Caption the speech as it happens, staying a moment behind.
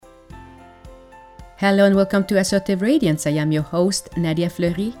Hello and welcome to Assertive Radiance. I am your host, Nadia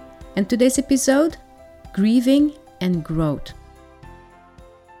Fleury, and today's episode, Grieving and Growth.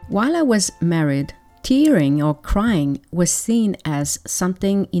 While I was married, tearing or crying was seen as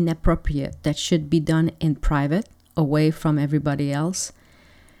something inappropriate that should be done in private, away from everybody else.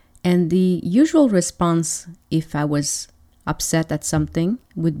 And the usual response, if I was upset at something,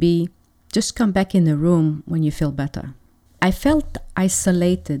 would be, just come back in the room when you feel better. I felt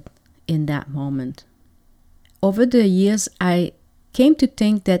isolated in that moment. Over the years, I came to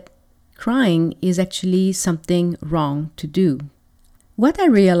think that crying is actually something wrong to do. What I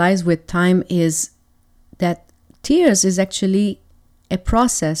realized with time is that tears is actually a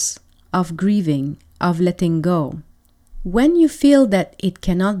process of grieving, of letting go. When you feel that it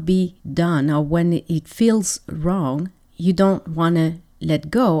cannot be done or when it feels wrong, you don't want to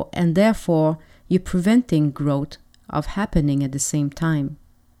let go, and therefore you're preventing growth of happening at the same time.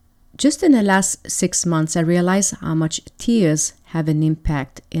 Just in the last 6 months, I realized how much tears have an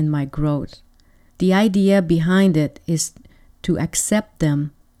impact in my growth. The idea behind it is to accept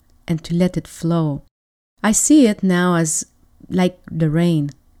them and to let it flow. I see it now as like the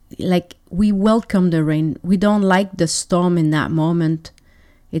rain. Like we welcome the rain. We don't like the storm in that moment.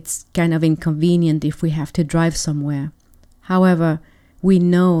 It's kind of inconvenient if we have to drive somewhere. However, we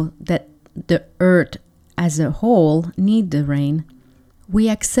know that the earth as a whole needs the rain. We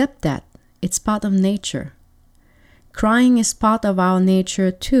accept that. It's part of nature. Crying is part of our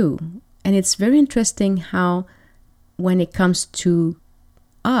nature too. And it's very interesting how when it comes to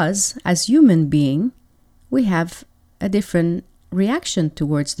us as human beings, we have a different reaction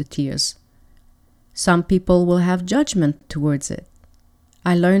towards the tears. Some people will have judgment towards it.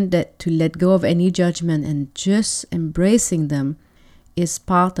 I learned that to let go of any judgment and just embracing them is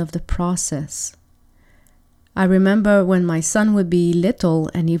part of the process. I remember when my son would be little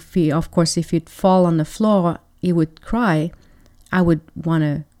and if he'd fall on the floor, he would cry, I would want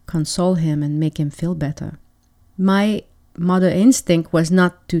to console him and make him feel better. My mother instinct was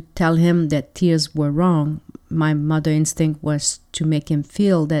not to tell him that tears were wrong. My mother instinct was to make him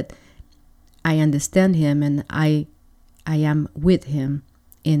feel that I understand him and I am with him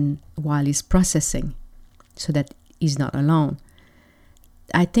while he's processing so that he's not alone.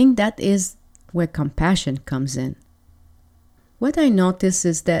 I think that is where compassion comes in. What I notice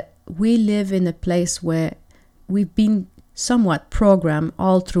is that we live in a place where we've been somewhat programmed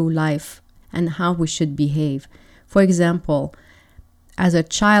all through life and how we should behave. For example, as a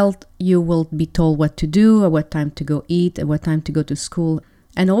child, you will be told what to do, or what time to go eat, or what time to go to school.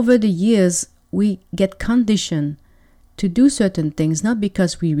 And over the years, we get conditioned to do certain things, not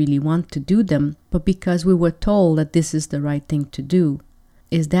because we really want to do them, but because we were told that this is the right thing to do.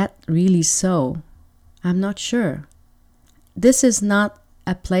 Is that really so? I'm not sure. This is not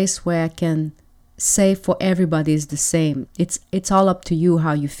a place where I can say for everybody is the same. It's all up to you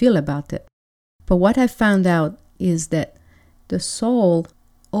how you feel about it. But what I found out is that the soul,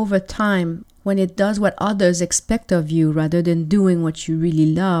 over time, when it does what others expect of you rather than doing what you really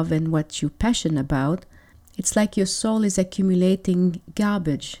love and what you're passionate about, it's like your soul is accumulating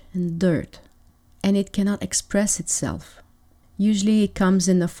garbage and dirt, and it cannot express itself. Usually it comes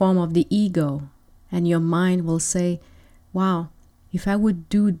in the form of the ego, and your mind will say, wow, if I would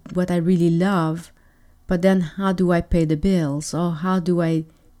do what I really love, but then how do I pay the bills? Or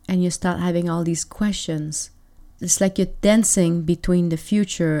and you start having all these questions. It's like you're dancing between the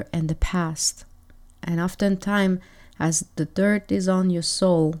future and the past. And oftentimes, as the dirt is on your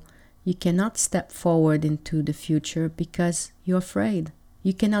soul, you cannot step forward into the future because you're afraid.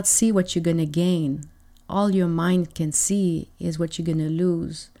 You cannot see what you're going to gain. All your mind can see is what you're going to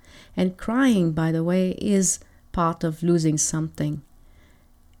lose. And crying, by the way, is part of losing something.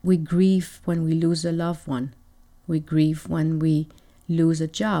 We grieve when we lose a loved one. We grieve when we lose a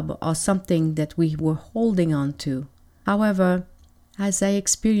job or something that we were holding on to. However, as I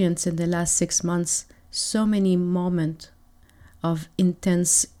experienced in the last 6 months so many moments of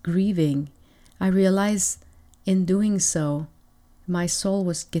intense grieving, I realized in doing so, my soul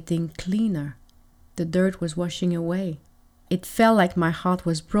was getting cleaner. The dirt was washing away. It felt like my heart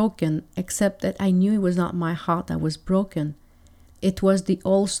was broken, except that I knew it was not my heart that was broken. It was the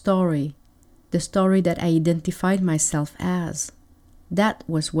old story, the story that I identified myself as. That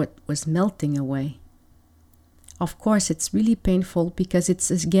was what was melting away. Of course, it's really painful because it's,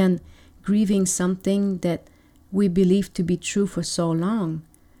 again, grieving something that we believed to be true for so long.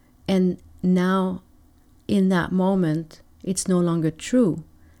 And now, in that moment, it's no longer true.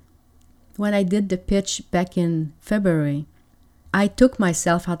 When I did the pitch back in February, I took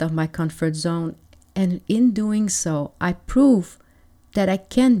myself out of my comfort zone, and in doing so, I proved that I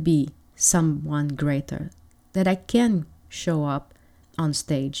can be someone greater, that I can show up on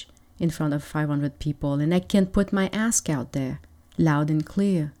stage in front of 500 people and I can put my ask out there loud and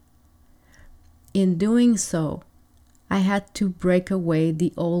clear. In doing so, I had to break away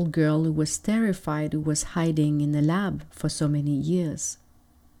the old girl who was terrified, who was hiding in the lab for so many years.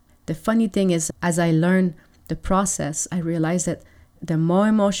 The funny thing is, as I learned the process, I realized that the more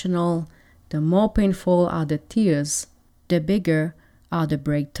emotional, the more painful are the tears, the bigger are the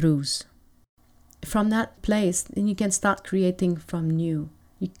breakthroughs. From that place, then you can start creating from new.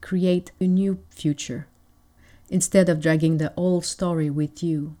 You create a new future. Instead of dragging the old story with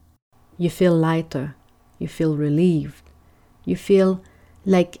you, you feel lighter, you feel relieved, you feel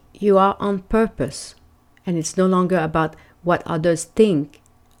like you are on purpose, and it's no longer about what others think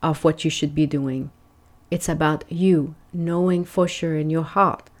of what you should be doing. It's about you knowing for sure in your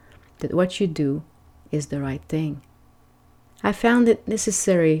heart that what you do is the right thing. I found it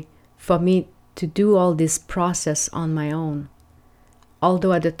necessary for me to do all this process on my own.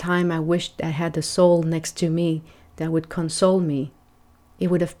 Although at the time I wished I had a soul next to me that would console me, it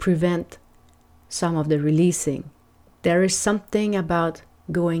would have prevented some of the releasing. There is something about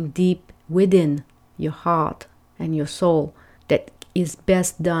going deep within your heart and your soul that is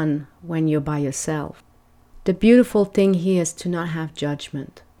best done when you're by yourself. The beautiful thing here is to not have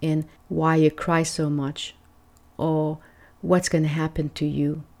judgment in why you cry so much or what's going to happen to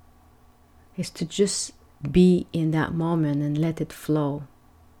you. Is to just be in that moment and let it flow.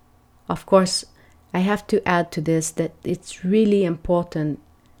 Of course, I have to add to this that it's really important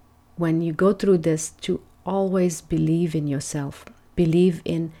when you go through this to always believe in yourself, believe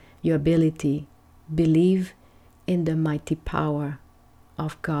in your ability, believe in the mighty power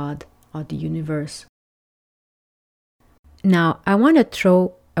of God or the universe. Now, I want to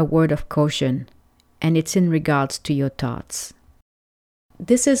throw a word of caution, and it's in regards to your thoughts.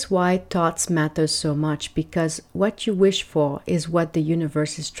 This is why thoughts matter so much, because what you wish for is what the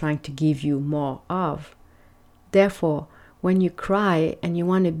universe is trying to give you more of. Therefore, when you cry and you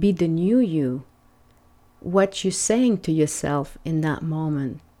want to be the new you, what you're saying to yourself in that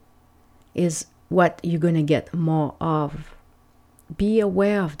moment is what you're going to get more of. Be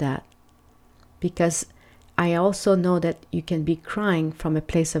aware of that, because I also know that you can be crying from a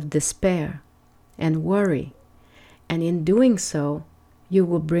place of despair and worry, and in doing so, you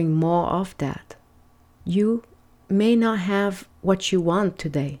will bring more of that. You may not have what you want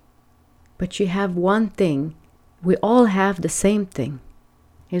today, but you have one thing. We all have the same thing,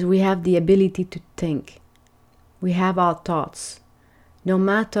 is we have the ability to think. We have our thoughts. No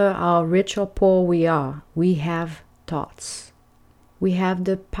matter how rich or poor we are, we have thoughts. We have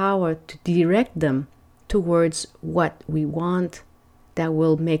the power to direct them towards what we want that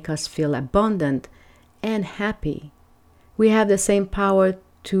will make us feel abundant and happy. We have the same power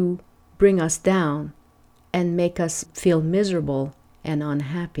to bring us down and make us feel miserable and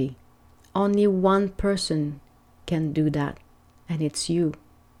unhappy. Only one person can do that, and it's you,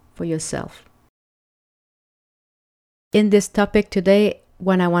 for yourself. In this topic today,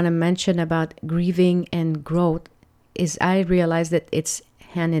 what I want to mention about grieving and growth is I realize that it's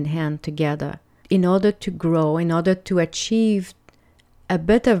hand in hand together. In order to grow, in order to achieve a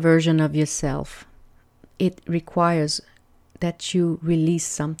better version of yourself, it requires that you release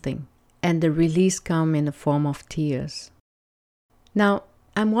something, and the release comes in the form of tears. Now,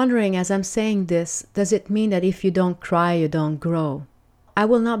 I'm wondering, as I'm saying this, does it mean that if you don't cry, you don't grow? I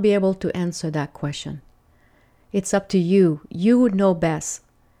will not be able to answer that question. It's up to you. You would know best.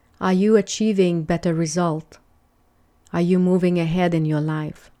 Are you achieving better result? Are you moving ahead in your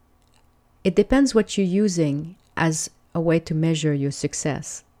life? It depends what you're using as a way to measure your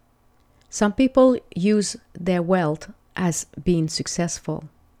success. Some people use their wealth as being successful,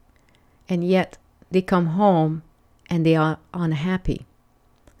 and yet they come home and they are unhappy.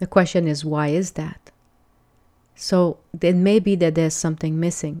 The question is, why is that? So it may be that there's something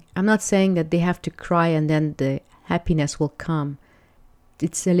missing. I'm not saying that they have to cry and then the happiness will come.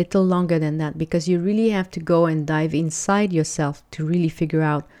 It's a little longer than that, because you really have to go and dive inside yourself to really figure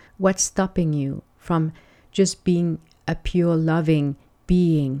out what's stopping you from just being a pure loving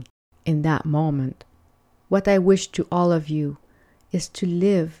being in that moment. What I wish to all of you is to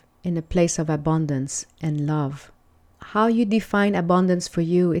live in a place of abundance and love. How you define abundance for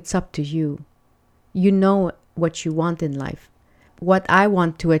you, it's up to you. You know what you want in life. What I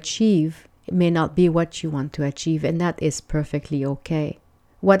want to achieve may not be what you want to achieve, and that is perfectly okay.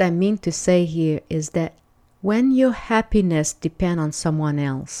 What I mean to say here is that when your happiness depends on someone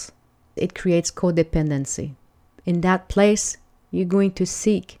else, it creates codependency. In that place, you're going to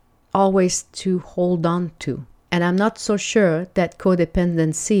seek always to hold on to. And I'm not so sure that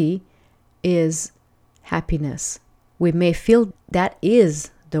codependency is happiness. We may feel that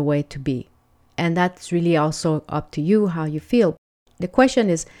is the way to be. And that's really also up to you how you feel. The question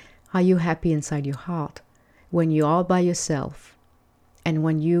is, are you happy inside your heart when you're all by yourself and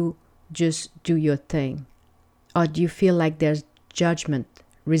when you just do your thing? Or do you feel like there's judgment,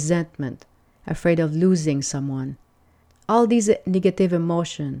 resentment, afraid of losing someone? All these negative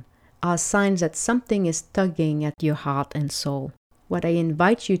emotions are signs that something is tugging at your heart and soul. What I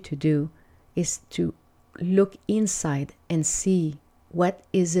invite you to do is to look inside and see what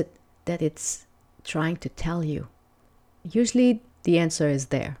is it that it's trying to tell you. Usually the answer is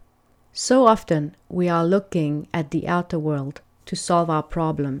there. So often we are looking at the outer world to solve our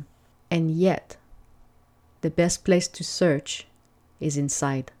problem, and yet the best place to search is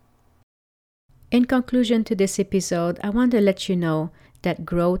inside. In conclusion to this episode, I want to let you know that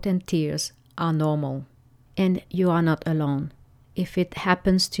growth and tears are normal, and you are not alone. If it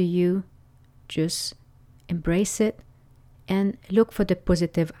happens to you, just embrace it and look for the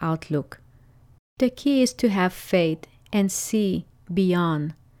positive outlook. The key is to have faith and see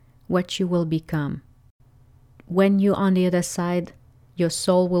beyond what you will become. When you're on the other side, your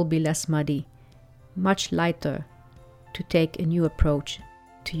soul will be less muddy, much lighter to take a new approach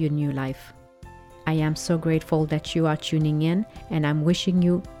to your new life. I am so grateful that you are tuning in, and I'm wishing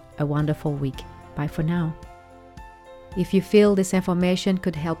you a wonderful week. Bye for now. If you feel this information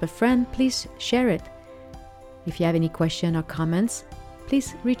could help a friend, please share it. If you have any questions or comments,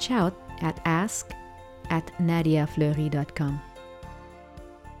 please reach out at ask@nadiafleury.com.